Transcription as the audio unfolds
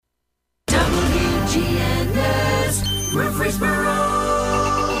WGNS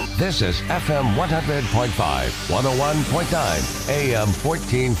Murfreesboro. This is FM 100.5, 101.9, AM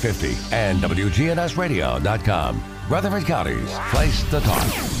 1450, and WGNSradio.com. Rutherford County's place to talk.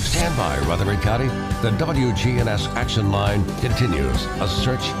 Stand by, Rutherford County. The WGNS Action Line continues. A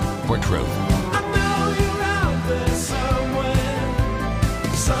search for truth. I know you're out there somewhere.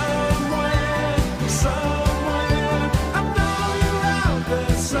 I know you're out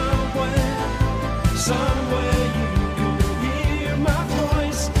there somewhere you can hear my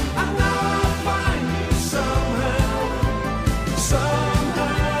voice. I know I'll find you somehow.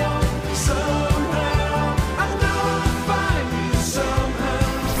 I know I'll find you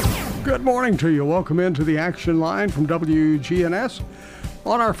somehow. Good morning to you. Welcome into the Action Line from WGNS.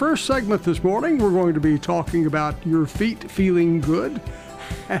 On our first segment this morning, we're going to be talking about your feet feeling good,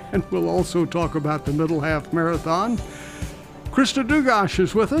 and we'll also talk about the Middle Half Marathon. Krista Dugash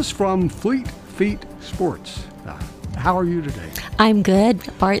is with us from Fleet Feet Sports. How are you today? I'm good.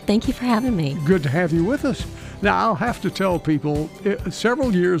 Bart, thank you for having me. Good to have you with us. Now, I'll have to tell people,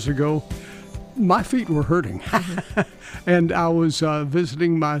 several years ago, my feet were hurting. And I was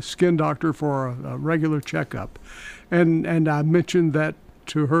visiting my skin doctor for a regular checkup. And I mentioned that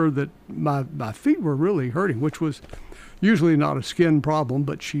to her, that my feet were really hurting, which was usually not a skin problem,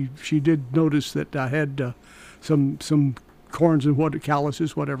 but she did notice that I had some corns and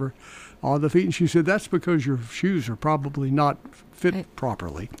calluses, whatever, on the feet. And she said, that's because your shoes are probably not fit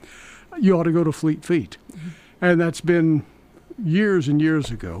properly. You ought to go to Fleet Feet. Mm-hmm. And that's been years and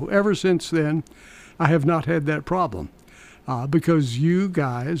years ago. Ever since then, I have not had that problem. Because you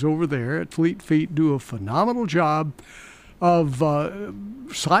guys over there at Fleet Feet do a phenomenal job of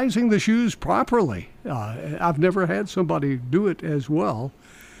sizing the shoes properly. I've never had somebody do it as well.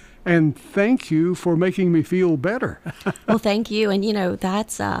 And thank you for making me feel better. Well, thank you. And,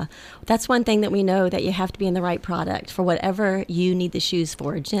 that's one thing that we know, that you have to be in the right product for whatever you need the shoes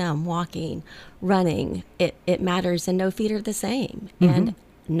for. Gym, walking, running, it matters, and no feet are the same. Mm-hmm. And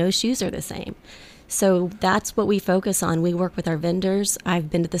no shoes are the same. So that's what we focus on. We work with our vendors.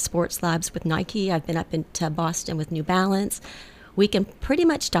 I've been to the sports labs with Nike. I've been up into Boston with New Balance. We can pretty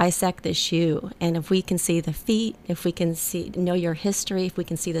much dissect the shoe. And if we can see the feet, if we can know your history, if we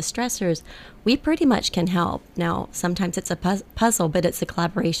can see the stressors, we pretty much can help. Now, sometimes it's a puzzle, but it's a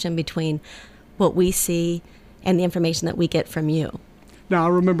collaboration between what we see and the information that we get from you. Now, I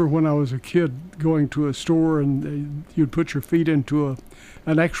remember when I was a kid going to a store and you'd put your feet into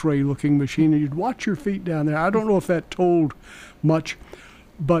an x-ray looking machine and you'd watch your feet down there. I don't know if that told much,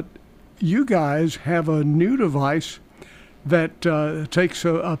 but you guys have a new device that takes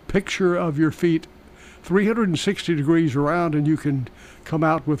a picture of your feet 360 degrees around, and you can come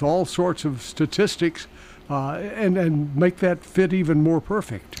out with all sorts of statistics and make that fit even more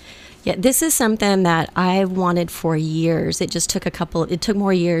perfect. Yeah, this is something that I've wanted for years. It took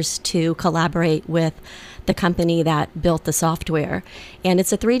more years to collaborate with the company that built the software. And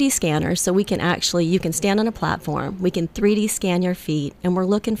it's a 3D scanner, so you can stand on a platform, we can 3D scan your feet, and we're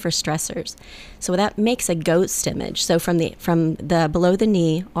looking for stressors. So that makes a ghost image. So from the below the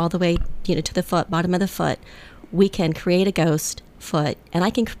knee all the way, to the foot, bottom of the foot, we can create a ghost foot, and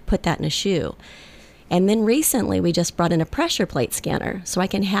I can put that in a shoe. And then recently, we just brought in a pressure plate scanner. So I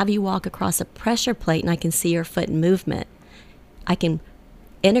can have you walk across a pressure plate and I can see your foot in movement. I can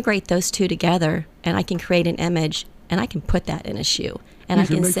integrate those two together and I can create an image and I can put that in a shoe. And I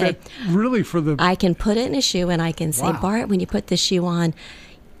can say, really I can put it in a shoe and I can say, wow, Bart, when you put this shoe on,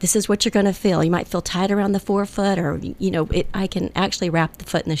 this is what you're going to feel. You might feel tight around the forefoot, or, I can actually wrap the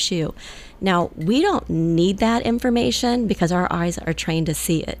foot in the shoe. Now, we don't need that information because our eyes are trained to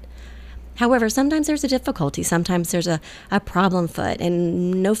see it. However, sometimes there's a difficulty. Sometimes there's a problem foot,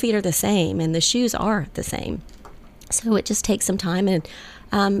 and no feet are the same, and the shoes are the same. So it just takes some time, and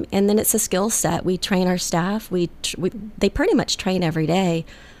then it's a skill set. We train our staff. They pretty much train every day,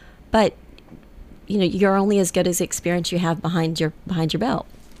 but you're only as good as the experience you have behind your belt.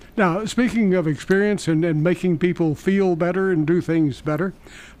 Now, speaking of experience and making people feel better and do things better,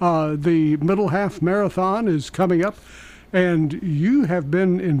 the Middle Half Marathon is coming up. And you have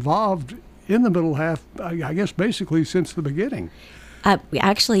been involved in the Middle Half, I guess, basically since the beginning.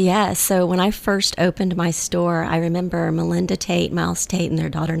 Actually, yes. So when I first opened my store, I remember Melinda Tate, Miles Tate, and their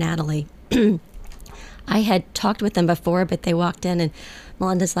daughter Natalie. I had talked with them before, but they walked in and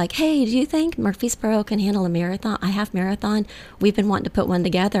Melinda's like, hey, do you think Murfreesboro can handle a half marathon? We've been wanting to put one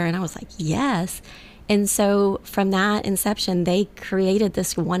together. And I was like, yes. And so from that inception, they created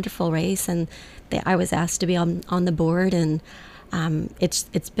this wonderful race, and I was asked to be on the board, and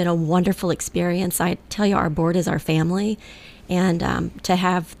it's been a wonderful experience. I tell you, our board is our family, and to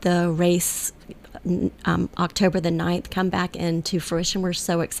have the race October the 9th come back into fruition. We're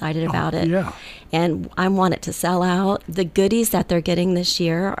so excited about it. yeah. And I want it to sell out. The goodies that they're getting this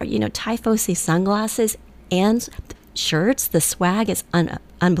year are, Typhosi sunglasses and shirts. The swag is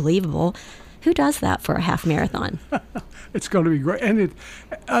unbelievable. Who does that for a half marathon? It's going to be great. And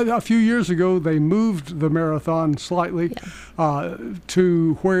a few years ago, they moved the marathon slightly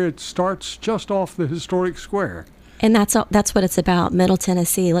to where it starts just off the historic square. And that's what it's about. Middle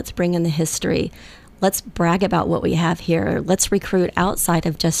Tennessee, let's bring in the history. Let's brag about what we have here. Let's recruit outside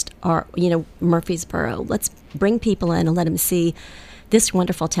of just our, Murfreesboro. Let's bring people in and let them see this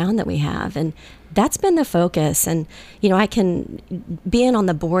wonderful town that we have. And that's been the focus. And, I can be on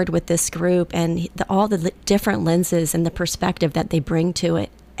the board with this group and all the different lenses and the perspective that they bring to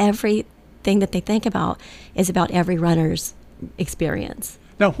it. Everything that they think about is about every runner's experience.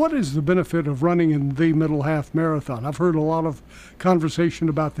 Now, what is the benefit of running in the Middle Half Marathon? I've heard a lot of conversation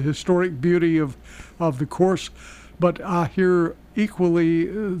about the historic beauty of the course, but I hear equally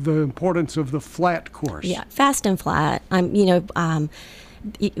the importance of the flat course. Yeah, fast and flat.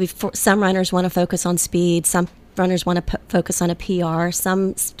 Some runners want to focus on speed. Some runners want to focus on a PR.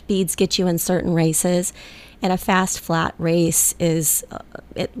 Some speeds get you in certain races, and a fast, flat race is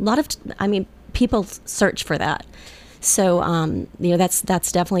people search for that. So,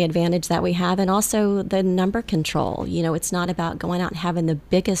 that's definitely an advantage that we have. And also the number control. It's not about going out and having the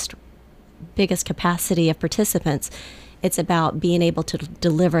biggest capacity of participants. It's about being able to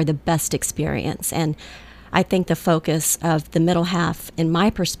deliver the best experience. And I think the focus of the middle half, in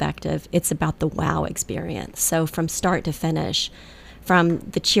my perspective, it's about the wow experience. So from start to finish, from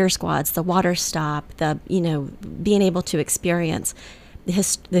the cheer squads, the water stop, being able to experience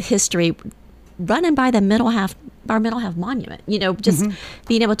the history running by our middle half monument,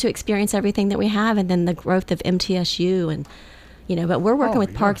 being able to experience everything that we have, and then the growth of MTSU, and but we're working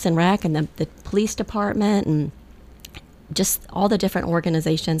with Parks and Rec and the police department and just all the different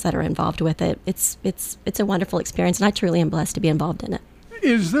organizations that are involved with it. It's a wonderful experience, and I truly am blessed to be involved in it.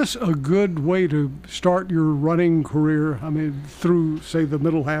 Is this a good way to start your running career? Through, say, the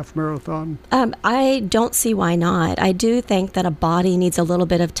Middle Half Marathon? I don't see why not. I do think that a body needs a little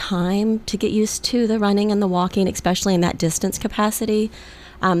bit of time to get used to the running and the walking, especially in that distance capacity.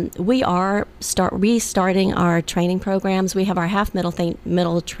 We are restarting our training programs. We have our half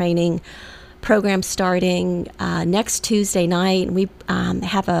middle training program starting next Tuesday night. We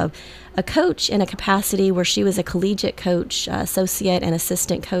have a coach in a capacity where she was a collegiate coach, associate and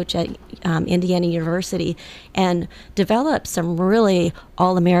assistant coach at Indiana University, and developed some really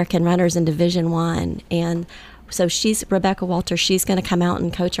all-American runners in Division I. And so she's Rebecca Walter. She's going to come out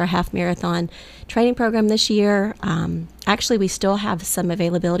and coach our half marathon training program this year. Actually, we still have some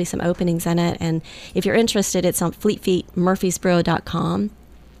availability, some openings in it. And if you're interested, it's on fleetfeetmurfreesboro.com.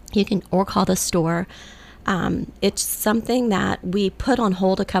 You can or call the store. It's something that we put on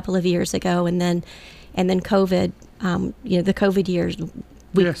hold a couple of years ago, and then COVID. The COVID years,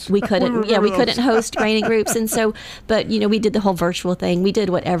 we couldn't. We couldn't host training groups, and so. But we did the whole virtual thing. We did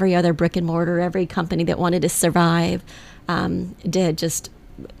what every other brick and mortar, every company that wanted to survive, did. Just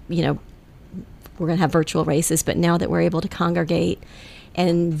we're going to have virtual races, but now that we're able to congregate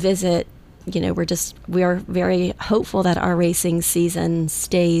and visit. We are very hopeful that our racing season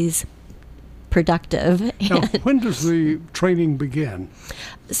stays productive. Now, when does the training begin?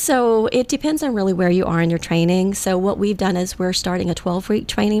 So it depends on really where you are in your training. So what we've done is we're starting a 12-week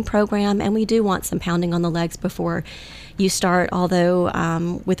training program, and we do want some pounding on the legs before you start, although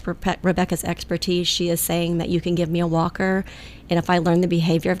with Rebecca's expertise, she is saying that you can give me a walker, and if I learn the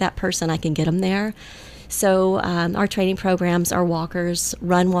behavior of that person, I can get them there. So our training programs are walkers,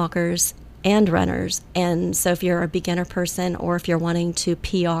 run walkers, and runners. And so if you're a beginner person or if you're wanting to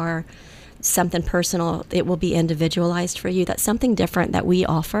PR something personal, it will be individualized for you. That's something different that we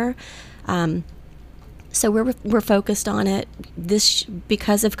offer. So we're focused on it.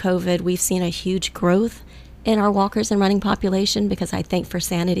 Because of COVID, we've seen a huge growth in our walkers and running population, because I think for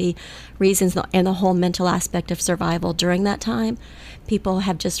sanity reasons and the whole mental aspect of survival during that time, people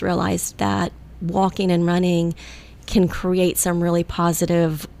have just realized that walking and running can create some really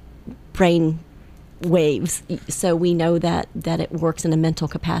positive brain waves. So we know that it works in a mental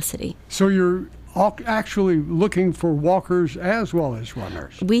capacity. So you're actually looking for walkers as well as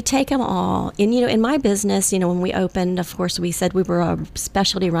runners. We take them all. And, in my business, when we opened, of course, we said we were a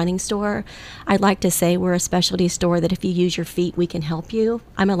specialty running store. I'd like to say we're a specialty store that if you use your feet, we can help you.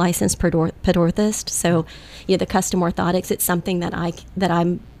 I'm a licensed pedorthist. So, the custom orthotics, it's something that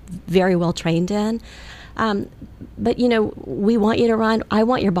I'm very well trained in. But, we want you to run. I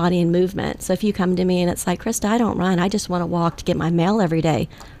want your body in movement. So if you come to me and it's like, Krista, I don't run. I just want to walk to get my mail every day.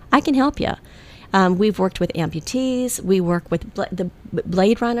 I can help you. We've worked with amputees. We work with the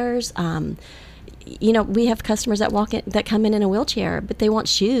Blade Runners. We have customers that come in a wheelchair, but they want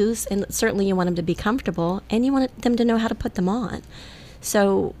shoes, and certainly you want them to be comfortable, and you want them to know how to put them on.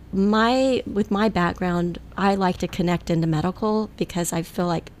 So with my background, I like to connect into medical because I feel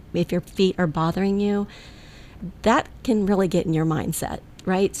like if your feet are bothering you, that can really get in your mindset,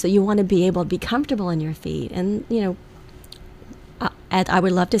 right? So you want to be able to be comfortable in your feet. And, I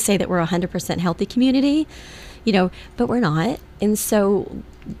would love to say that we're a 100% healthy community, but we're not. And so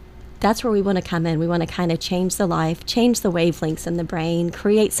that's where we want to come in. We want to kind of change the life, change the wavelengths in the brain,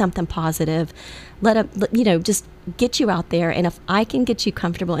 create something positive, just get you out there. And if I can get you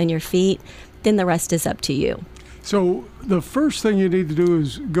comfortable in your feet, then the rest is up to you. So the first thing you need to do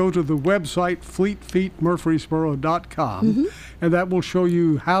is go to the website, fleetfeetmurfreesboro.com, and that will show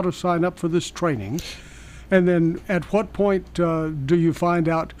you how to sign up for this training. And then at what point do you find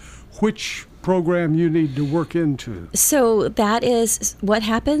out which program you need to work into? So that is what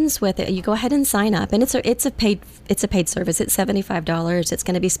happens with it. You go ahead and sign up, and it's a paid service. It's $75. It's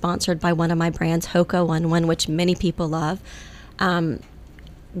going to be sponsored by one of my brands, Hoka One, which many people love.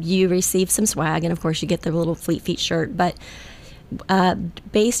 You receive some swag, and of course you get the little Fleet Feet shirt. But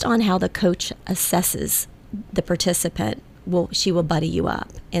based on how the coach assesses the participant, she will buddy you up,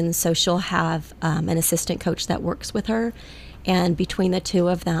 and so she'll have an assistant coach that works with her. And between the two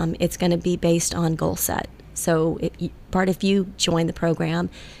of them, it's going to be based on goal set. So if you join the program,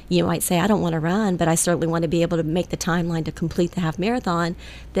 you might say, I don't want to run, but I certainly want to be able to make the timeline to complete the half marathon.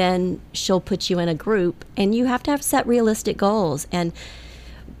 Then she'll put you in a group, and you have to have set realistic goals. And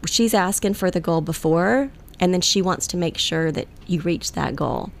she's asking for the goal before, and then she wants to make sure that you reach that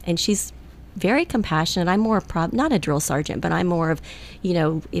goal. And she's very compassionate. I'm more not a drill sergeant, but I'm more of,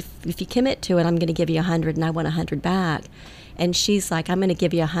 if you commit to it, I'm going to give you 100 and I want 100 back. And she's like, I'm going to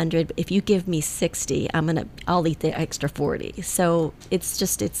give you 100. If you give me 60, I'll eat the extra 40. So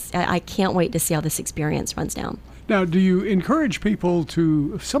I can't wait to see how this experience runs down. Now, do you encourage people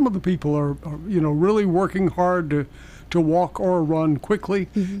some of the people are really working hard to walk or run quickly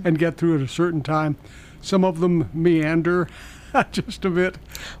and get through at a certain time. Some of them meander just a bit.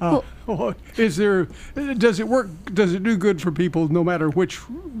 Does it work? Does it do good for people no matter which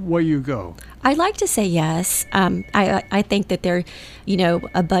way you go? I'd like to say yes. I think that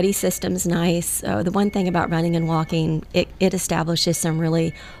a buddy system's nice. The one thing about running and walking, it establishes some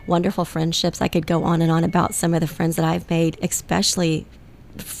really wonderful friendships. I could go on and on about some of the friends that I've made, especially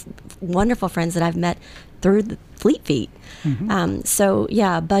wonderful friends that I've met through the Fleet Feet.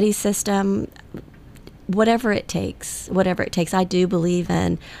 Buddy system. Whatever it takes. I do believe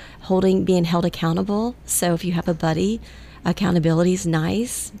in being held accountable. So if you have a buddy, accountability is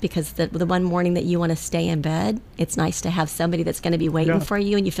nice, because the one morning that you want to stay in bed, it's nice to have somebody that's going to be waiting for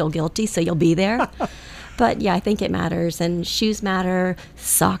you, and you feel guilty, so you'll be there. But I think it matters, and shoes matter,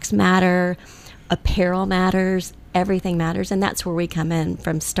 socks matter, apparel matters, everything matters, and that's where we come in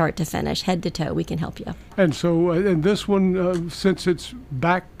from start to finish, head to toe. We can help you. And so, and this one, since it's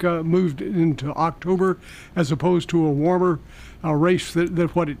moved into October, as opposed to a warmer race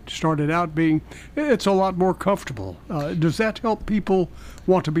that what it started out being, it's a lot more comfortable. Does that help people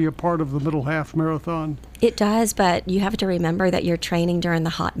want to be a part of the Middle Half Marathon? It does, but you have to remember that you're training during the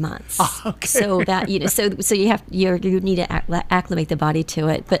hot months. Okay. So that so you need to acclimate the body to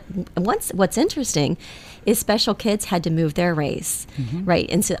it. But what's interesting is Special Kids had to move their race right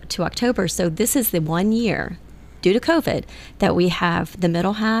into October. So this is the 1 year, due to COVID, that we have the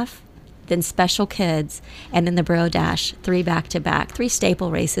Middle Half, then Special Kids, and then the Bro Dash, 3 back-to-back, 3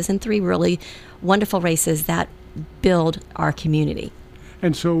 staple races, and 3 really wonderful races that build our community.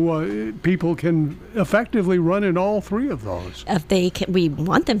 And so people can effectively run in all 3 of those. If they can, we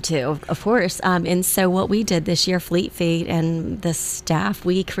want them to, of course. And so what we did this year, Fleet Feet and the staff,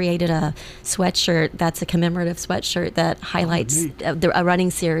 we created a sweatshirt that's a commemorative sweatshirt that highlights a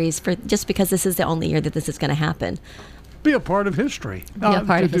running series just because this is the only year that this is going to happen. Be a part of history. Be a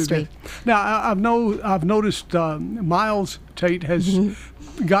part of history. Now, I've noticed Miles Tate has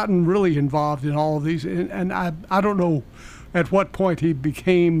gotten really involved in all of these, and I don't know at what point he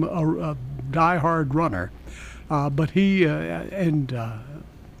became a diehard runner, but he and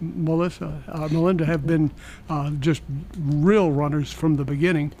Melinda have been just real runners from the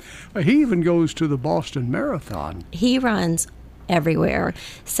beginning. He even goes to the Boston Marathon. He runs everywhere.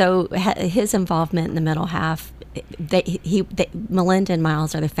 So his involvement in the Middle Half, Melinda and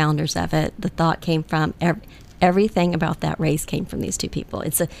Miles are the founders of it. The thought came from everything about that race came from these two people.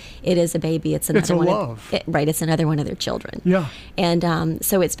 It is a baby. It's another one. Love. Right. It's another one of their children. Yeah. And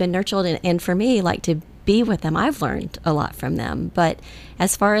so it's been nurtured, and for me, like to be with them. I've learned a lot from them. But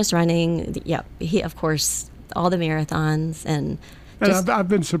as far as running, yeah, he, of course, all the marathons and I've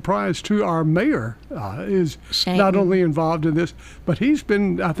been surprised too. Our mayor is Shane. not only involved in this, but he's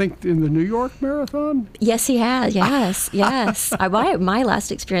been, I think, in the New York Marathon. Yes, he has. Yes, yes. My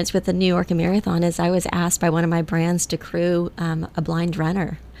last experience with the New York Marathon is I was asked by one of my brands to crew a blind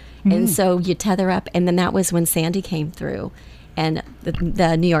runner. And so you tether up, and then that was when Sandy came through, and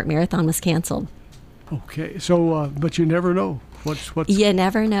the New York Marathon was canceled. Okay, so but you never know what's. You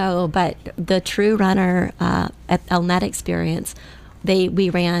never know, but the true runner on that experience, we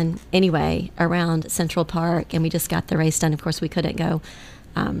ran anyway around Central Park, and we just got the race done. Of course, we couldn't go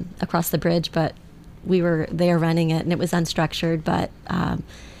across the bridge, but we were there running it, and it was unstructured. But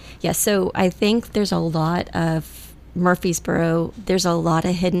yeah, so I think there's a lot of Murfreesboro. There's a lot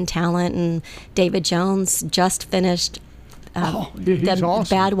of hidden talent, and David Jones just finished he's the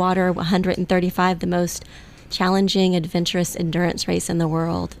awesome. Badwater 135, the most challenging, adventurous endurance race in the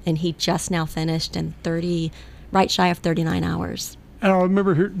world, and he just now finished in right shy of 39 hours. And I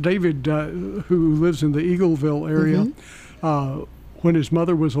remember David, who lives in the Eagleville area, when his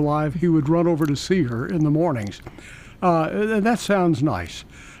mother was alive, he would run over to see her in the mornings. And that sounds nice,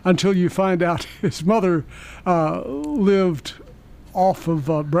 until you find out his mother lived off of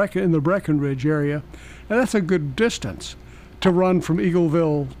in the Breckenridge area, and that's a good distance to run from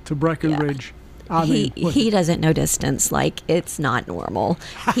Eagleville to Breckenridge. I mean, He doesn't know distance. Like, it's not normal.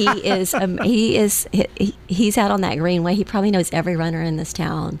 He is he's out on that greenway. He probably knows every runner in this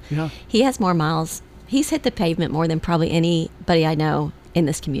town. Yeah. He has more miles. He's hit the pavement more than probably anybody I know in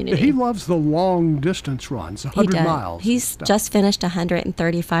this community. he loves the long distance runs, 100 does. miles. He's just finished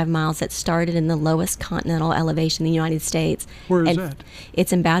 135 miles that started in the lowest continental elevation in the United States. Where is And that?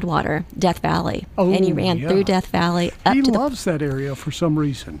 It's in Badwater, Death Valley. Oh, and he ran yeah. through Death Valley up He to loves that area for some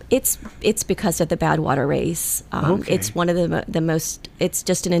reason. It's because of the Badwater race. Okay. It's one of the most. It's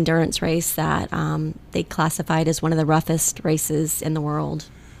just an endurance race that they classified as one of the roughest races in the world.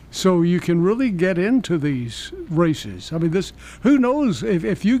 So you can really get into these races. I mean, who knows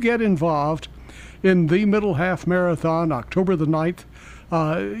if you get involved in the Middle Half Marathon, October the 9th,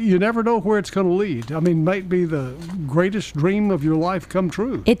 you never know where it's going to lead. I mean, might be the greatest dream of your life come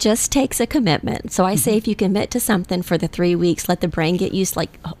true. It just takes a commitment. So I say if you commit to something for the 3 weeks, let the brain get used,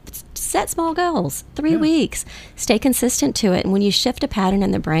 set small goals, 3 weeks, stay consistent to it. And when you shift a pattern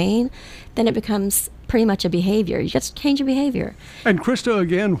in the brain, then it becomes pretty much a behavior. You just change your behavior. And Krista,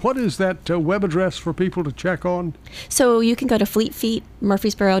 again, what is that web address for people to check on? So you can go to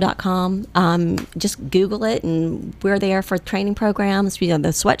fleetfeetmurfreesboro.com. Just Google it, and we're there for training programs. We have the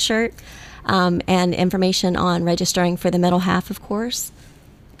sweatshirt and information on registering for the middle half, of course.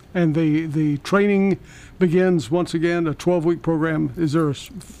 And the training begins, once again, a 12-week program. Is there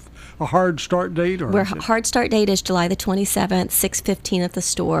a hard start date? Or Hard start date is July the 27th, 6:15 at the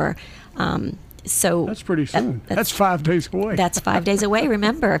store. So that's pretty soon. That's 5 days away. That's 5 days away,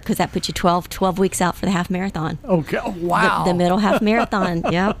 remember, because that puts you 12 weeks out for the half marathon. Okay. Oh, wow. The middle half marathon,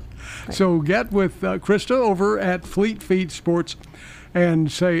 yep. So get with Krista over at Fleet Feet Sports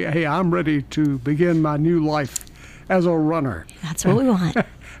and say, hey, I'm ready to begin my new life as a runner. That's what we want.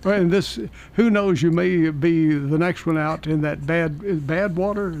 And who knows, you may be the next one out in that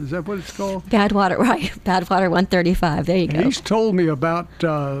Badwater. Is that what it's called? Badwater, right. Badwater 135. There you go. He's told me about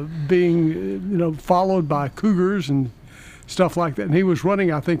being, followed by cougars and stuff like that. And he was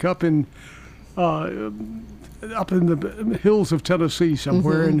running, I think, up in the hills of Tennessee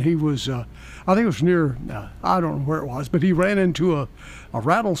somewhere. And he was, I think it was near, I don't know where it was, but he ran into a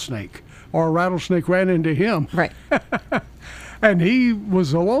rattlesnake, or a rattlesnake ran into him. Right. And he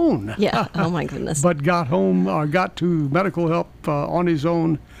was alone. Yeah. Oh, my goodness. But got to medical help on his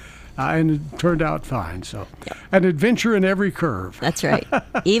own, and it turned out fine. So, an adventure in every curve. That's right.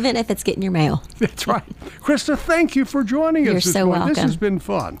 Even if it's getting your mail. That's right. Krista, thank you for joining us You're this so morning. This welcome. has been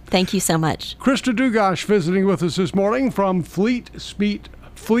fun. Thank you so much. Krista Dugash visiting with us this morning from Fleet Feet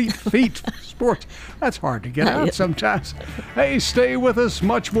Sports. That's hard to get out sometimes. Hey, stay with us.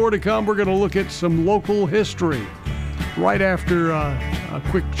 Much more to come. We're going to look at some local history right after a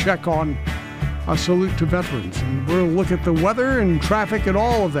quick check on a salute to veterans. And we'll look at the weather and traffic and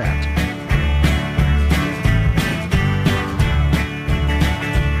all of that.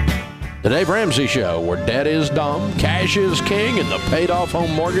 The Dave Ramsey Show, where debt is dumb, cash is king, and the paid-off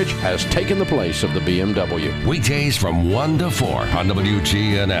home mortgage has taken the place of the BMW. Weekdays from 1 to 4 on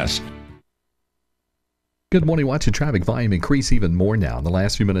WGNS. Good morning. Watching traffic volume increase even more now in the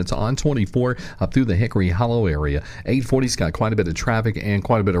last few minutes on 24 up through the Hickory Hollow area. 840's got quite a bit of traffic and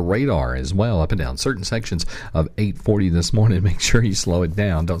quite a bit of radar as well up and down certain sections of 840 this morning. Make sure you slow it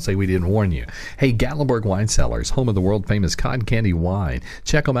down. Don't say we didn't warn you. Hey, Gatlinburg Wine Cellars, home of the world famous cotton candy wine.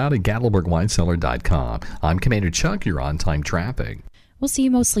 Check them out at GatlinburgWineCellar.com. I'm Commander Chuck. You're on time traffic. We'll see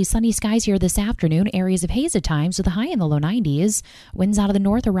mostly sunny skies here this afternoon. Areas of haze at times with a high in the low 90s. Winds out of the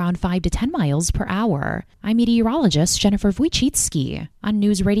north around 5 to 10 miles per hour. I'm meteorologist Jennifer Wojcicki on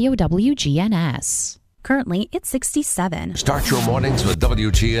News Radio WGNS. Currently, it's 67. Start your mornings with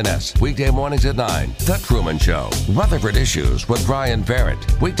WGNS. Weekday mornings at 9. The Truman Show. Rutherford Issues with Brian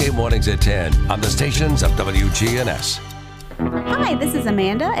Barrett. Weekday mornings at 10 on the stations of WGNS. Hi, this is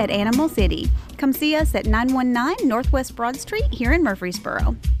Amanda at Animal City. Come see us at 919 Northwest Broad Street here in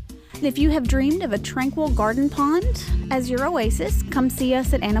Murfreesboro. And if you have dreamed of a tranquil garden pond as your oasis, come see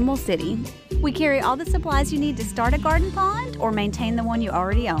us at Animal City. We carry all the supplies you need to start a garden pond or maintain the one you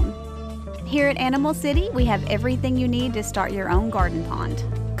already own. Here at Animal City, we have everything you need to start your own garden pond.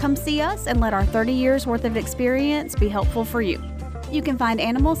 Come see us and let our 30 years worth of experience be helpful for you. You can find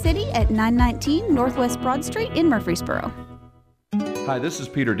Animal City at 919 Northwest Broad Street in Murfreesboro. Hi, this is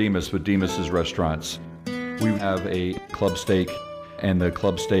Peter Demas with Demas's Restaurants. We have a club steak, and the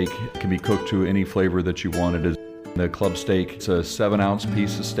club steak can be cooked to any flavor that you want it is. The club steak, it's a 7-ounce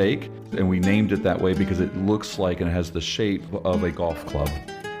piece of steak, and we named it that way because it looks like and it has the shape of a golf club.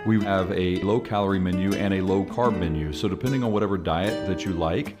 We have a low-calorie menu and a low-carb menu, so depending on whatever diet that you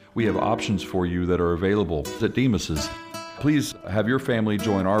like, we have options for you that are available at Demas's. Please have your family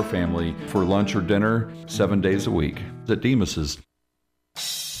join our family for lunch or dinner 7 days a week at Demas's.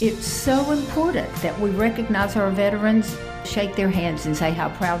 It's so important that we recognize our veterans, shake their hands and say how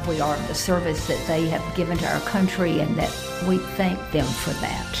proud we are of the service that they have given to our country and that we thank them for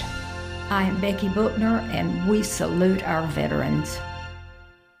that. I am Becky Bookner and we salute our veterans.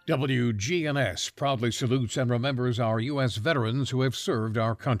 WGNS proudly salutes and remembers our U.S. veterans who have served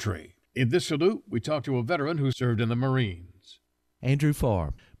our country. In this salute, we talk to a veteran who served in the Marines. Andrew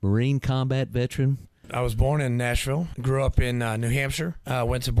Farr, Marine combat veteran. I was born in Nashville, grew up in New Hampshire,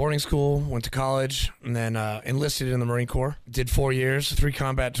 went to boarding school, went to college, and then enlisted in the Marine Corps. Did 4 years, 3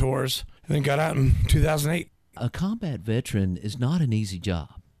 combat tours, and then got out in 2008. A combat veteran is not an easy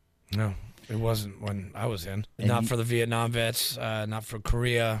job. No, it wasn't when I was in. And not for the Vietnam vets, not for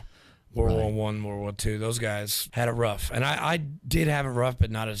Korea, World War I, World War II. Those guys had it rough, and I did have it rough, but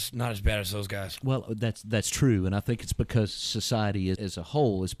not as bad as those guys. Well, that's true, and I think it's because society as a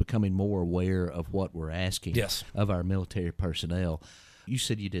whole is becoming more aware of what we're asking of our military personnel. You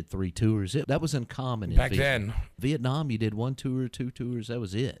said you did 3 tours. That was uncommon back then. Vietnam, you did 1 tour, 2 tours. That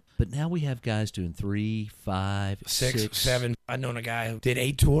was it. But now we have guys doing 3, 5, 6, 7. I known a guy who did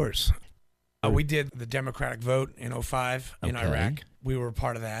 8 tours. We did the Democratic vote in 2005 in Iraq. We were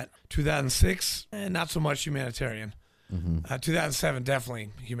part of that. 2006, not so much humanitarian. 2007,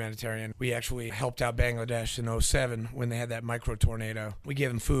 definitely humanitarian. We actually helped out Bangladesh in 2007 when they had that micro tornado. We gave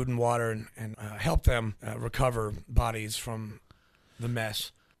them food and water and helped them recover bodies from the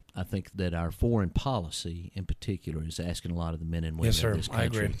mess. I think that our foreign policy in particular is asking a lot of the men and women of this country. I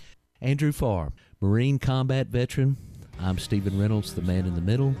agree. Andrew Farr, Marine combat veteran. I'm Stephen Reynolds, the man in the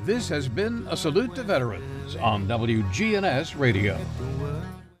middle. This has been a salute to veterans on WGNS Radio.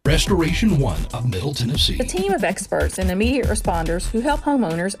 Restoration One of Middle Tennessee. A team of experts and immediate responders who help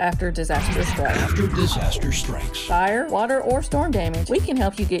homeowners after disaster strikes. Fire, water, or storm damage, we can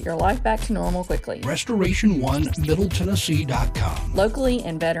help you get your life back to normal quickly. RestorationOneMiddleTennessee.com. Locally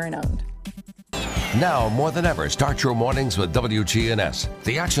and veteran owned. Now, more than ever, start your mornings with WGNS.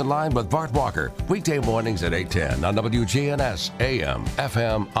 The Action Line with Bart Walker. Weekday mornings at 8:10 on WGNS, AM,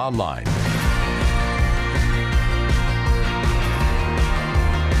 FM, online.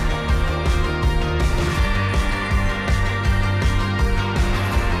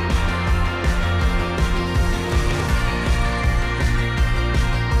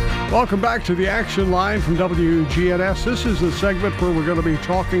 Welcome back to the Action Line from WGNS. This is the segment where we're going to be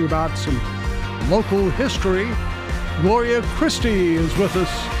talking about some local history. Gloria Christie is with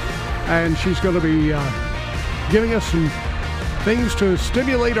us, and she's going to be giving us some things to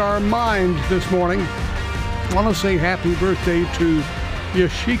stimulate our mind this morning. I want to say happy birthday to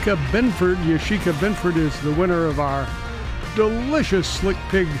Yashika Benford. Yashika Benford is the winner of our delicious Slick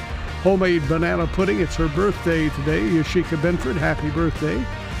Pig homemade banana pudding. It's her birthday today. Yashika Benford, happy birthday.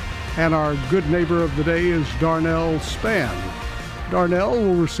 And our good neighbor of the day is Darnell Spann. Darnell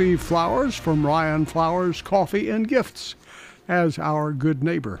will receive flowers from Ryan Flowers Coffee and Gifts as our good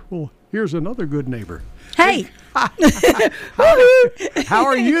neighbor. We'll here's another good neighbor. Hey. How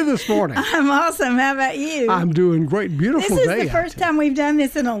are you this morning? I'm awesome. How about you? I'm doing great. Beautiful day. This is the first time we've done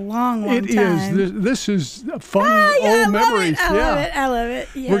this in a long time. It is. This is fun old memories. I love it.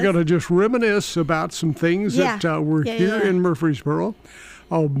 Yes. We're going to just reminisce about some things that were here in Murfreesboro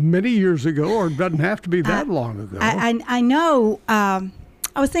many years ago, or it doesn't have to be that long ago. I know. I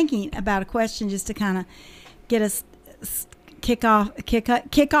was thinking about a question just to kind of get us kick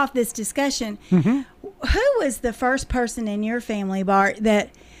off this discussion. Mm-hmm. Who was the first person in your family, Bart, that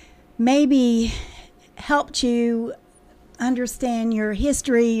maybe helped you understand your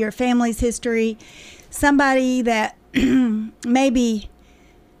history, your family's history? Somebody that maybe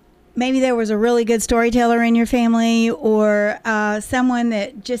there was a really good storyteller in your family, or someone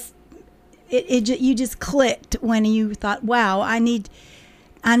that just you just clicked when you thought, "Wow, I need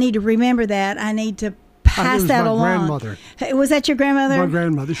to remember that. I need to pass that along." My grandmother. Was that your grandmother? My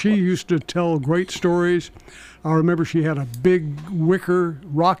grandmother. She used to tell great stories. I remember she had a big wicker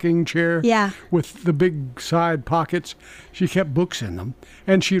rocking chair with the big side pockets. She kept books in them,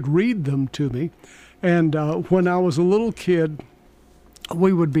 and she'd read them to me. And when I was a little kid,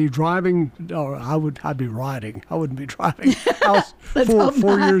 we would be driving, or I'd be riding. I wouldn't be driving. I was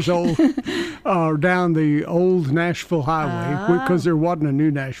 4 years old, down the old Nashville Highway, because there wasn't a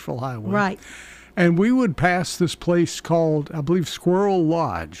new Nashville Highway. Right. And we would pass this place called, I believe, Squirrel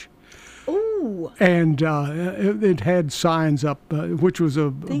Lodge. Ooh. And it had signs up, which was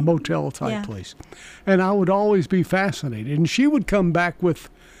a motel-type place. And I would always be fascinated. And she would come back with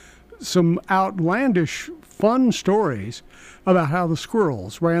some outlandish, fun stories about how the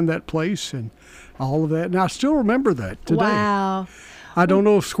squirrels ran that place and all of that. And I still remember that today. Wow. I don't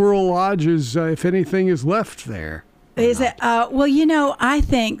know if Squirrel Lodge is, if anything is left there. Is it? Well, I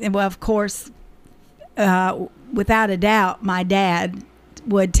think, well, of course, without a doubt, my dad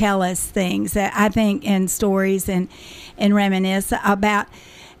would tell us things that I think in stories and reminisce about.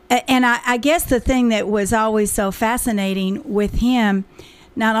 And I guess the thing that was always so fascinating with him,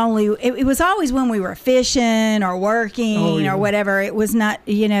 not only, it was always when we were fishing or working or whatever. It was not,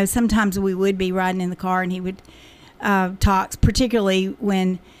 sometimes we would be riding in the car and he would talk, particularly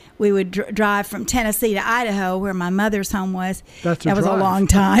when we would drive from Tennessee to Idaho, where my mother's home was. That was a long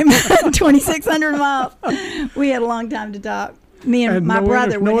time, 2,600 miles. We had a long time to talk. Me and my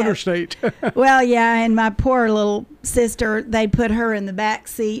brother. No interstate. Well, yeah, and my poor little sister, they'd put her in the back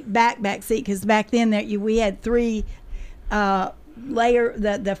seat, because back then we had three layer,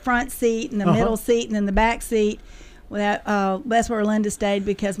 the front seat and the middle seat and then the back seat. Well, that's where Linda stayed,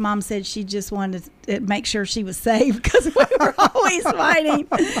 because Mom said she just wanted to make sure she was safe, because we were always fighting.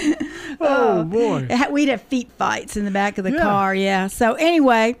 Oh, boy. We'd have feet fights in the back of the car, So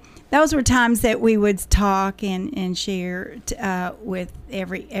anyway, those were times that we would talk and share with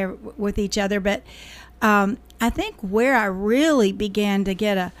with each other. But I think where I really began to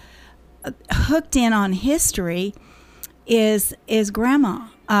get hooked in on history is Grandma.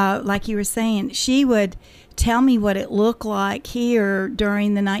 Like you were saying, she would tell me what it looked like here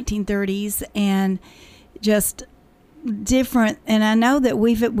during the 1930s, and just different. And I know that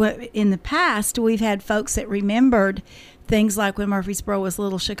in the past, we've had folks that remembered things like when Murfreesboro was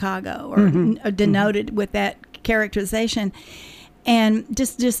Little Chicago, or denoted with that characterization, and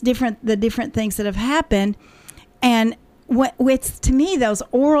just the different things that have happened. And to me, those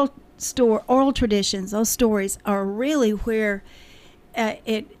oral traditions, those stories are really where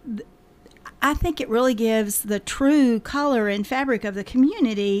I think it really gives the true color and fabric of the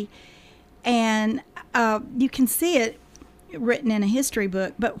community. And you can see it written in a history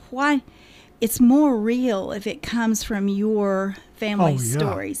book, but why it's more real if it comes from your family's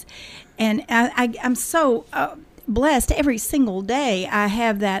stories. And I'm so blessed every single day. I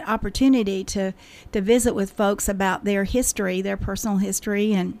have that opportunity to visit with folks about their history, their personal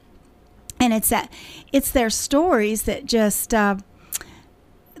history, and it's their stories that just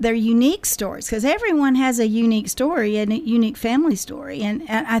they're unique stories, because everyone has a unique story and a unique family story. And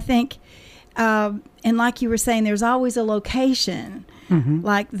I think, and like you were saying, there's always a location,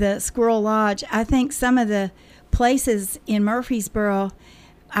 like the Squirrel Lodge. I think some of the places in Murfreesboro,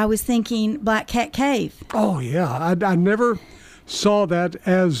 I was thinking Black Cat Cave. Oh, yeah. I never saw that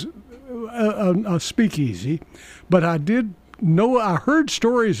as a speakeasy, but I did know, I heard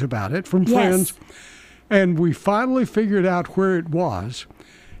stories about it from friends, and we finally figured out where it was.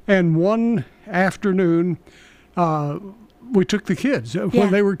 And one afternoon, we took the kids,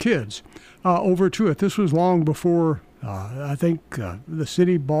 when they were kids, over to it. This was long before, I think, the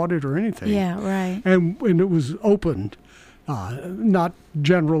city bought it or anything. Yeah, right. And when it was opened, Not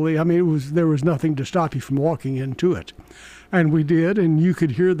generally. I mean, there was nothing to stop you from walking into it. And we did, and you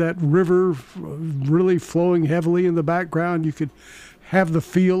could hear that river really flowing heavily in the background. You could have the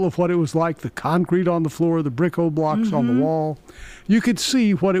feel of what it was like, the concrete on the floor, the Brico blocks on the wall. You could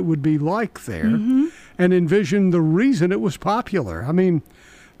see what it would be like there and envision the reason it was popular. I mean,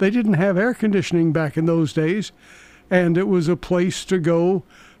 they didn't have air conditioning back in those days, and it was a place to go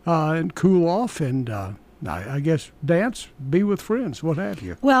and cool off and I guess dance, be with friends, what have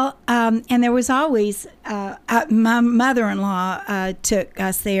you. Well, and there was always, my mother-in-law took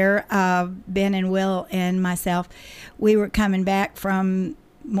us there, Ben and Will and myself. We were coming back from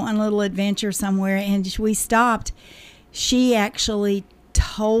one little adventure somewhere, and we stopped. She actually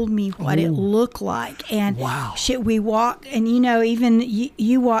told me what it looked like. And we walked, and even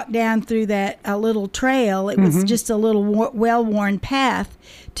you walked down through that little trail. It was just a little well-worn path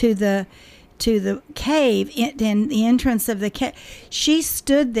to the cave, and the entrance of the cave. She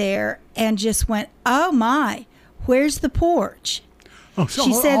stood there and just went, "Oh my, where's the porch?"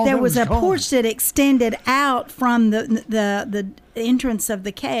 She said there was a porch that extended out from the entrance of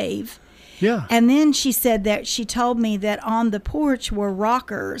the cave. Yeah. And then she said that she told me that on the porch were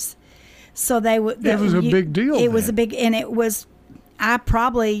rockers, so they would. It was a big deal. It was a big, and it was, I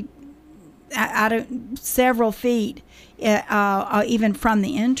don't several feet, even from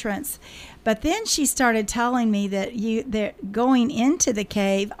the entrance. But then she started telling me that going into the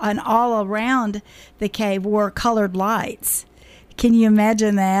cave and all around the cave were colored lights. Can you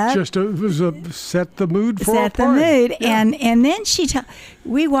imagine that? It was a set the mood for set a party. the mood, Yeah. and then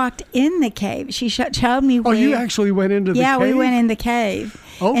we walked in the cave. She showed me. Oh, you actually went into the cave? Yeah, we went in the cave.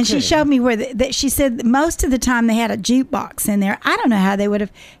 Okay. And she showed me where she said most of the time they had a jukebox in there. I don't know how they would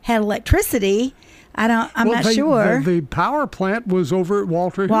have had electricity. I'm not sure. The power plant was over at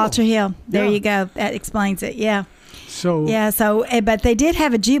Walter Hill. Walter Hill. There you go. That explains it. Yeah. So but they did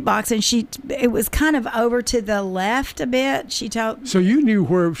have a jukebox, and it was kind of over to the left a bit. She told. So you knew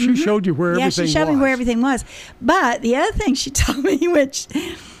where she showed you where everything was. Yeah, she showed me where everything was. But the other thing she told me, which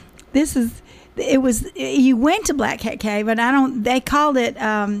you went to Black Cat Cave, and they called it.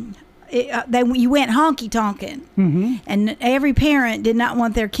 You went honky tonkin', and every parent did not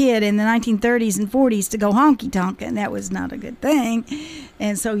want their kid in the 1930s and 40s to go honky tonkin'. That was not a good thing,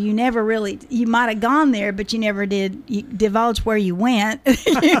 and so you never really. You might have gone there, but you never did divulge where you went.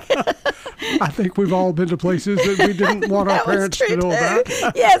 I think we've all been to places that we didn't want our parents to know about.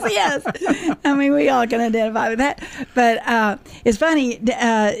 Yes. I mean, we all can identify with that. But it's funny.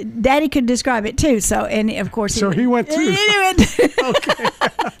 Daddy could describe it too. So, and of course, he went too. Okay.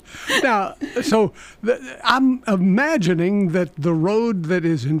 Now, I'm imagining that the road that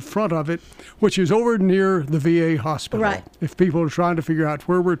is in front of it, which is over near the VA hospital, right? If people are trying to figure out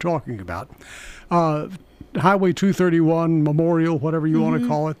where we're talking about, Highway 231, Memorial, whatever you want to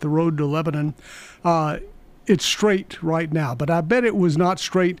call it, the road to Lebanon, it's straight right now. But I bet it was not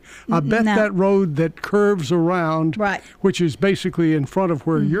straight. I bet that road that curves around, right, which is basically in front of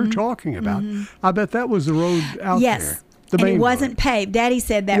where you're talking about, I bet that was the road out there. Yes. And it wasn't paved. Daddy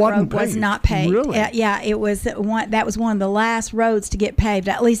said that road was not paved. Really? Yeah, it was one. That was one of the last roads to get paved.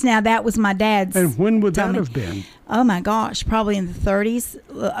 At least now that was my dad's. And when would that have been? Oh my gosh, probably in the 30s,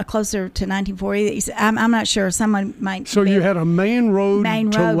 closer to 1940. I'm not sure. Someone might. So you had a main road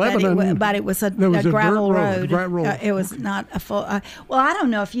to Lebanon, but it was a gravel road. It was not a full. Well, I don't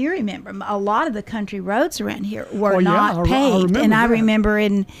know if you remember. A lot of the country roads around here were not paved, I remember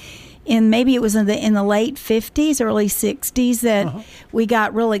in maybe it was in the late 50s, early 60s that we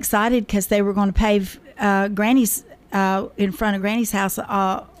got real excited because they were going to pave Granny's in front of Granny's house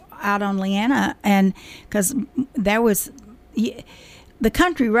out on Leanna, and because there was the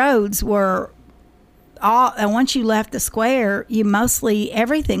country roads were all, and once you left the square,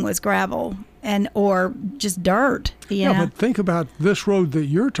 everything was gravel or just dirt. But think about this road that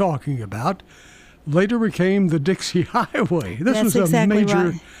you're talking about. Later became the Dixie Highway. This was exactly a major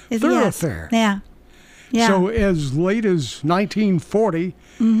right. thoroughfare. Yes. Yeah. So as late as 1940,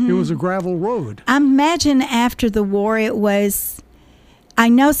 it was a gravel road. I imagine after the war it was. I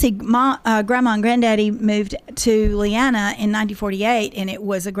know. Grandma and Granddaddy moved to Leanna in 1948, and it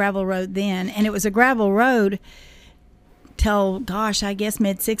was a gravel road then, and it was a gravel road till I guess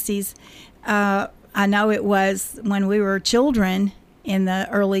mid 60s. I know it was when we were children in the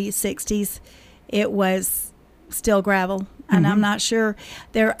early 60s. It was still gravel, and I'm not sure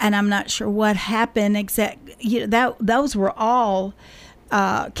I'm not sure what happened. Except those were all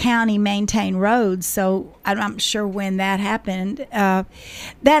county maintained roads, so I'm not sure when that happened.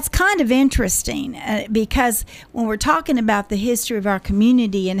 That's kind of interesting because when we're talking about the history of our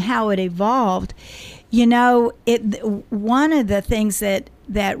community and how it evolved, one of the things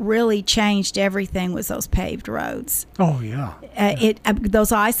that really changed everything was those paved roads. Oh yeah.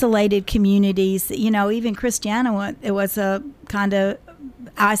 Those isolated communities. Even Christiana, it was a kind of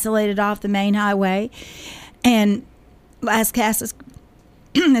isolated off the main highway, and Las Casas.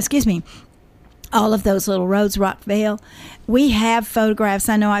 Excuse me. All of those little roads, Rockvale. We have photographs.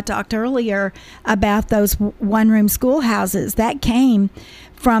 I know I talked earlier about those one-room schoolhouses. That came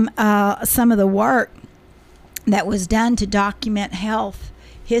from some of the work that was done to document health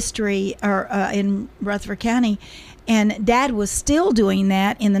history in Rutherford County. And Dad was still doing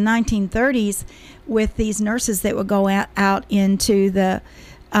that in the 1930s with these nurses that would go out into the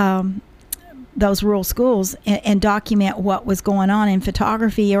those rural schools and document what was going on in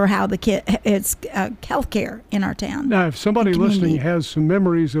photography or how it's healthcare in our town. Now, if somebody listening has some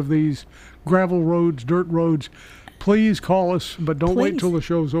memories of these gravel roads, dirt roads, please call us, but don't wait till the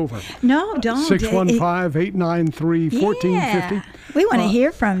show's over. No, don't. 615-893-1450. We want to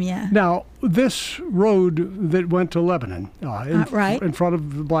hear from you. Now, this road that went to Lebanon, right in front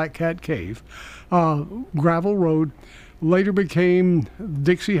of the Black Cat Cave, gravel road, later became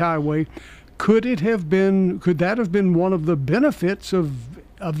Dixie Highway. Could that have been one of the benefits of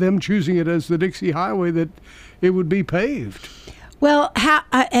them choosing it as the Dixie Highway, that it would be paved? Well,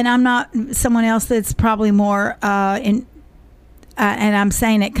 and I'm not someone else that's probably more and I'm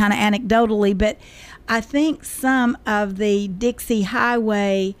saying it kind of anecdotally, but I think some of the Dixie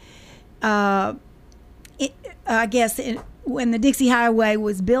Highway, when the Dixie Highway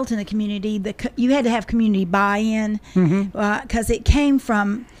was built in a community, you had to have community buy-in because it came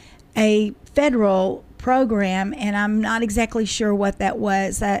from a federal program, and I'm not exactly sure what that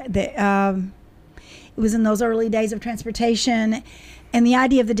was. It was in those early days of transportation, and the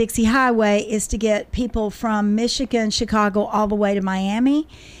idea of the Dixie Highway is to get people from Michigan, Chicago, all the way to Miami.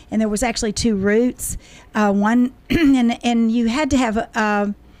 And there was actually two routes. One, and you had to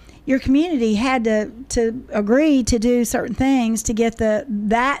have your community had to agree to do certain things to get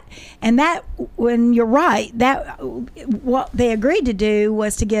that. When you're right, that what they agreed to do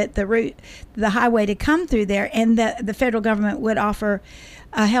was to get the highway to come through there, and the federal government would offer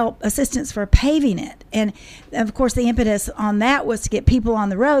assistance for paving it. And of course, the impetus on that was to get people on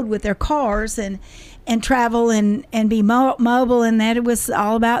the road with their cars and travel and be mobile, and that it was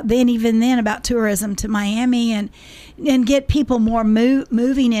all about about tourism to Miami and get people more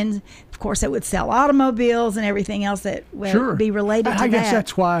moving in. Of course, it would sell automobiles and everything else that would be related to that. I guess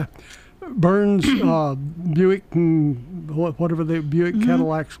that's why Burns, Buick, and Buick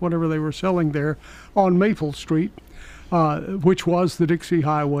Cadillacs, whatever they were selling there on Maple Street, which was the Dixie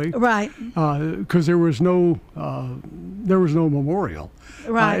Highway, right? Because there was no memorial.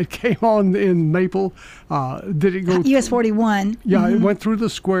 Right. It came on in Maple. Did it go US 41? Yeah, it went through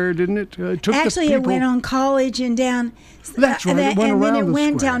the square, didn't it? It took it went on College and down. That's right. It went around then it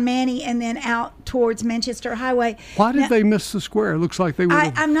went square. Down Manny and then out towards Manchester Highway. Why did they miss the square? It looks like they would.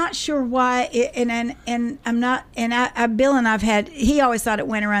 I'm not sure why. And I'm not. And Bill and I've had. He always thought it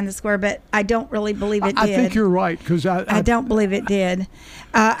went around the square, but I don't really believe it did. I think you're right, because I don't believe it did.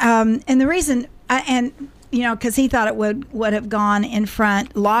 And the reason because he thought it would have gone in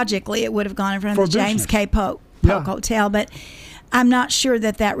front. Logically, it would have gone in front of the James K. Polk Hotel, but I'm not sure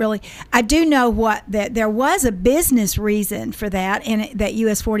that really. I do know that there was a business reason for that, and that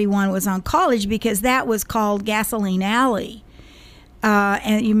US 41 was on College, because that was called Gasoline Alley.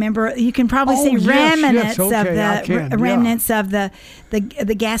 And you remember, you can probably see remnants of the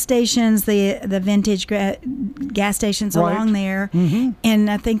gas stations, the vintage gas stations along there. And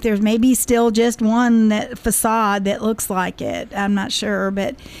I think there's maybe still just one facade that looks like it. I'm not sure,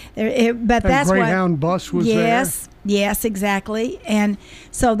 but that's what Greyhound bus was there. Yes, exactly. And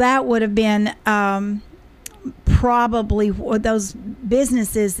so that would have been probably those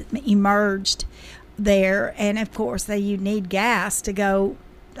businesses emerged there, and of course you need gas to go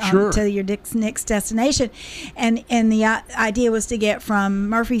to your next destination, and the idea was to get from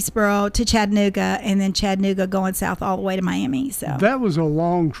Murfreesboro to Chattanooga, and then Chattanooga going south all the way to Miami. So that was a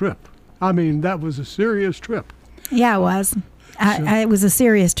long trip. I mean, that was a serious trip. Yeah, it was. It was a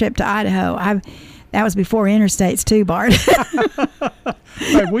serious trip to Idaho. That was before interstates too, Bart.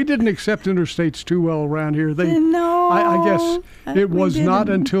 We didn't accept interstates too well around here. No. I guess it was not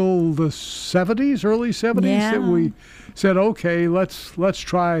until the 70s, early 70s, that we said, okay, let's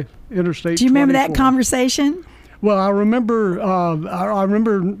try Interstate 24. Do you remember that conversation? Well, I remember. I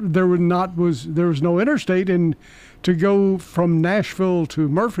remember there was no interstate, and to go from Nashville to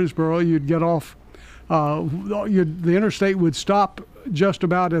Murfreesboro, you'd get off. The interstate would stop just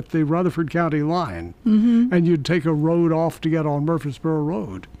about at the Rutherford County line, and you'd take a road off to get on Murfreesboro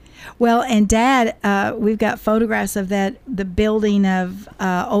Road. Well, and Dad, we've got photographs of the building of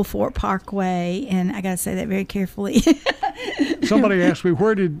Old Fort Parkway, and I got to say that very carefully. Somebody asked me,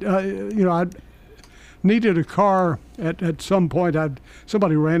 where did, I needed a car at some point.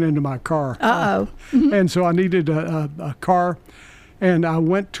 Somebody ran into my car. And so I needed a car, and I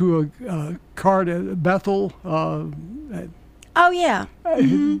went to a car at Bethel.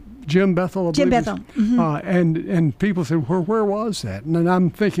 Jim Bethel. I Jim believe Bethel. And people said, where was that? And I'm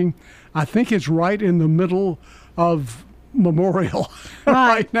thinking, I think it's right in the middle of Memorial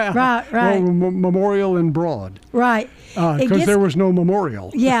right now. Right. Well, Memorial and Broad. Right. Because there was no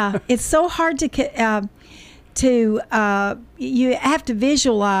memorial. Yeah, it's so hard to you have to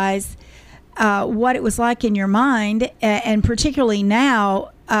visualize what it was like in your mind, and particularly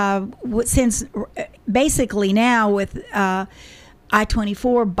now, since basically now with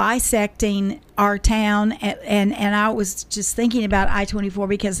I-24 bisecting our town, and I was just thinking about I-24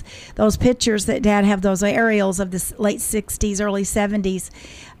 because those pictures that Dad have, those aerials of the late 60s, early 70s,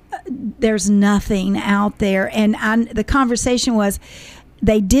 there's nothing out there. And the conversation was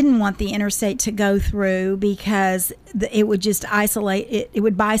they didn't want the interstate to go through because it would just isolate it. It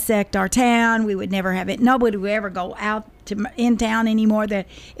would bisect our town. We would never have it. Nobody would ever go out in town anymore. That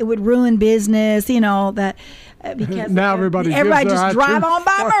it would ruin business. That because now everybody just drive on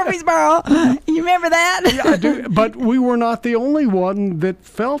by Murfreesboro. You remember that? Yeah, I do. But we were not the only one that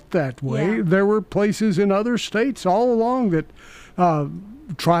felt that way. Yeah. There were places in other states all along that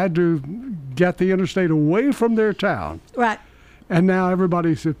tried to get the interstate away from their town. Right. And now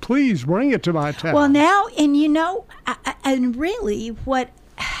everybody said, please bring it to my town. Well, now, and really what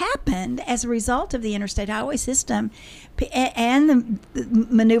happened as a result of the interstate highway system and the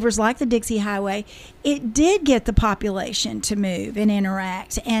maneuvers like the Dixie Highway, it did get the population to move and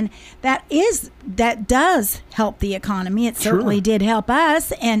interact. And that does help the economy. It certainly did help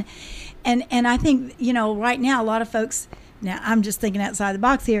us. And I think, right now, a lot of folks, now I'm just thinking outside the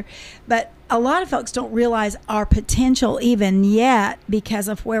box here, but a lot of folks don't realize our potential even yet because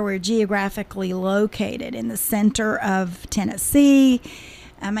of where we're geographically located in the center of Tennessee.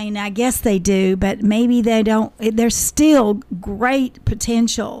 I mean, I guess they do, but maybe they don't. There's still great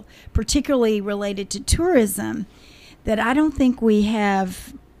potential, particularly related to tourism, that I don't think we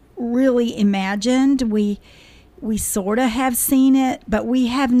have really imagined. We sort of have seen it, but we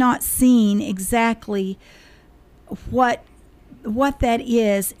have not seen exactly what that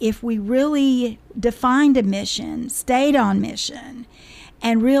is if we really defined a mission, stayed on mission,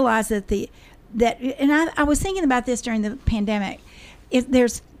 and realized that I was thinking about this during the pandemic.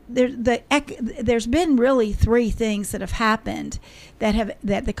 There's been really three things that have happened that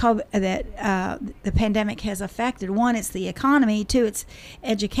the pandemic has affected. One, it's the economy. Two, it's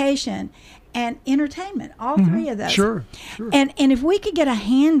education and entertainment. All three of those. Sure. And if we could get a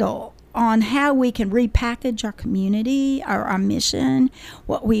handle on how we can repackage our community, our mission,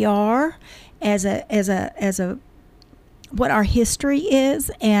 what we are as a what our history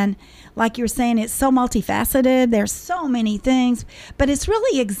is, and like you were saying, it's so multifaceted. There's so many things, but it's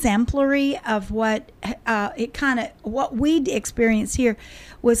really exemplary of what what we'd experienced here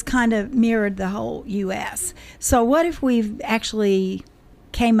was kind of mirrored the whole U.S. So what if we've actually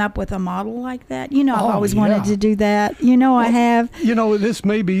came up with a model like that? I've always wanted to do that. I have. This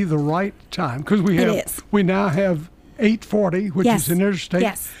may be the right time because we now have 840, which is an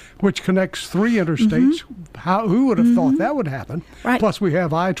interstate, which connects three interstates. Who would have thought that would happen? Right. Plus, we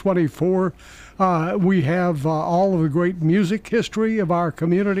have I-24. We have all of the great music history of our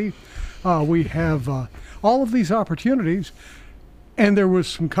community. We have all of these opportunities. And there was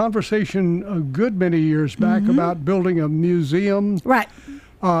some conversation a good many years back about building a museum. Right.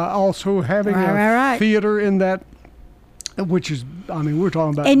 Also having a theater in that, which is, we're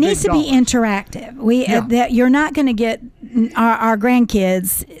talking about. It needs to be interactive. You're not going to get our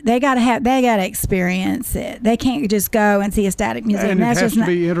grandkids. They got to experience it. They can't just go and see a static museum. And it has to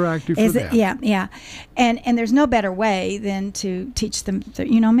be interactive for them. Yeah. And there's no better way than to teach them.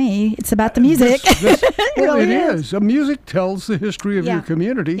 Me, it's about the music. It is. Music tells the history of your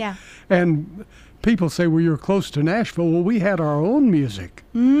community. Yeah. And people say, well, you're close to Nashville. Well, we had our own music.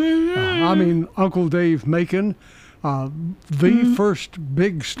 Uncle Dave Macon. The first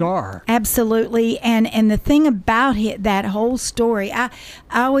big star. Absolutely. And the thing about that whole story, I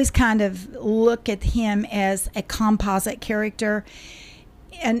always kind of look at him as a composite character.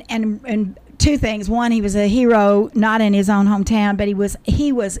 And two things. One, he was a hero, not in his own hometown, but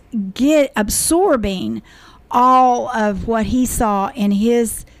he was absorbing all of what he saw in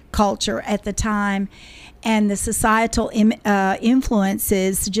his culture at the time. the societal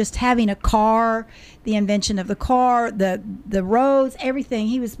influences, just having a car, the invention of the car, the roads, everything.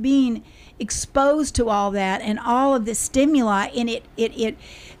 He was being exposed to all that and all of this stimuli, and it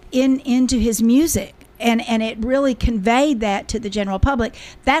into his music. And it really conveyed that to the general public.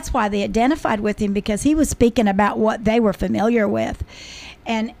 That's why they identified with him, because he was speaking about what they were familiar with,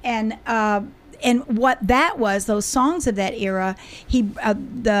 and what that was, those songs of that era. He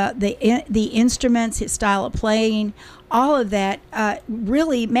the instruments, his style of playing, all of that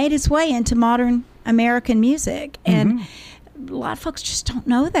really made its way into modern American music, and a lot of folks just don't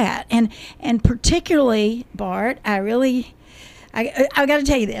know that. And particularly, Bart, I got to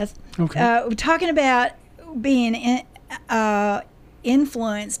tell you this. Okay. We're talking about being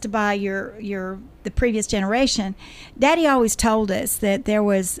influenced by the previous generation. Daddy always told us that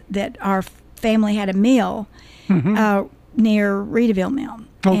that our family had a mill near Reedville Mill,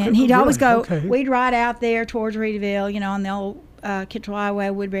 and he'd always go. Okay. We'd ride out there towards Reedville, on the old Kittrell Highway,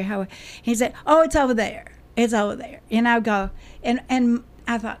 Woodbury Highway. He said, "Oh, it's over there. It's over there." And I'd go, and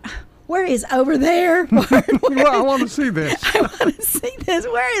I thought, where is over there? Well, I want to see this. I want to see this.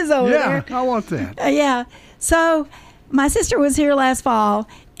 Where is over there? Yeah, I want that. Yeah. So my sister was here last fall,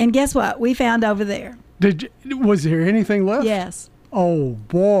 and guess what? We found over there. Was there anything left? Yes. Oh,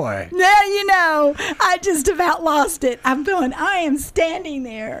 boy. Now, I just about lost it. I am standing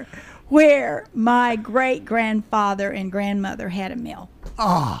there where my great-grandfather and grandmother had a mill.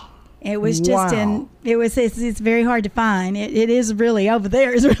 Ah. It was just it's very hard to find. It is really over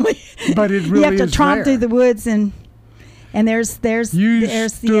there. It's really, but it really you have to is tromp there. through the woods and there's stood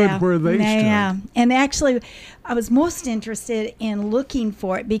where they stood. Yeah. And actually, I was most interested in looking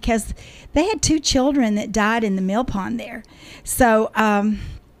for it because they had 2 children that died in the mill pond there. So, and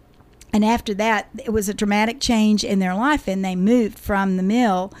after that, it was a dramatic change in their life, and they moved from the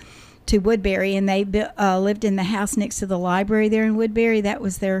mill to Woodbury, and they lived in the house next to the library there in Woodbury. That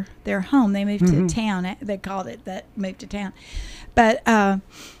was their home. They moved to town. They called it that. Moved to town, but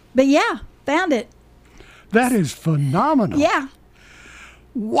yeah, found it. That is phenomenal. Yeah.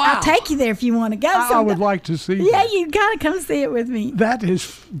 Wow. I'll take you there if you want to go. I would like to see. Yeah, that. you gotta come see it with me. That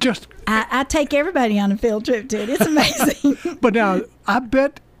is just. I take everybody on a field trip to it. It's amazing. But now I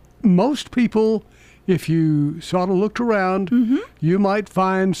bet most people, if you sort of looked around, you might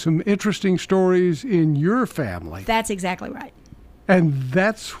find some interesting stories in your family. That's exactly right. And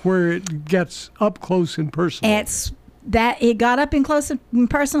that's where it gets up close and personal. It got up and close and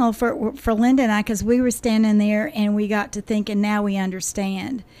personal for Linda and I, because we were standing there and we got to think, and now we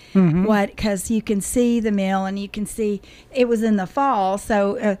understand because you can see the mill, and you can see it was in the fall,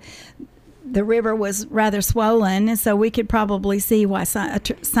 so the river was rather swollen, and so we could probably see why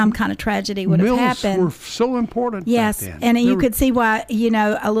some kind of tragedy would have happened. Mills were so important. Yes, back then. and you could see why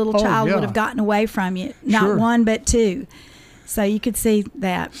a little child would have gotten away from you, not one but 2. So you could see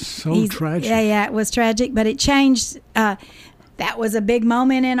that. So tragic. Yeah, it was tragic, but it changed. That was a big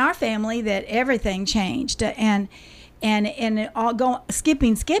moment in our family that everything changed, and it all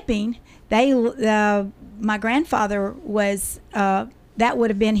skipping. My grandfather was. That would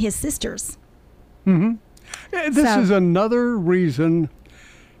have been his sisters. This is another reason,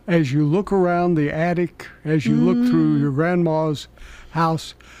 as you look around the attic, as you look through your grandma's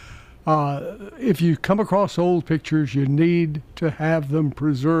house, if you come across old pictures, you need to have them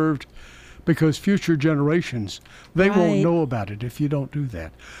preserved, because future generations, they won't know about it if you don't do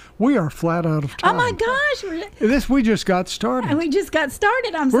that. We are flat out of time. Oh my gosh! We just got started. And we just got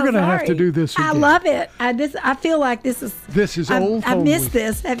started. We're going to have to do this again. I love it. I feel like this is old. I missed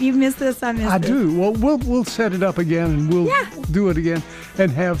this. Have you missed this? I missed I this. do. Well, we'll set it up again, and we'll do it again, and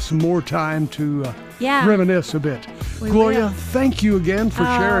have some more time to reminisce a bit. Gloria, thank you again for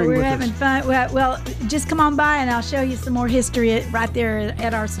sharing with us. We're having fun. Well, just come on by, and I'll show you some more history right there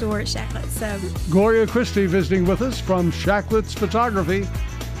at our store at Shacklett's. So, Gloria Christie visiting with us from Shacklett's Photography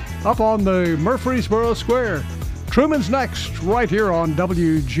up on the Murfreesboro Square. Truman's next, right here on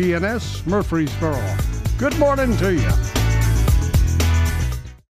WGNS Murfreesboro. Good morning to you.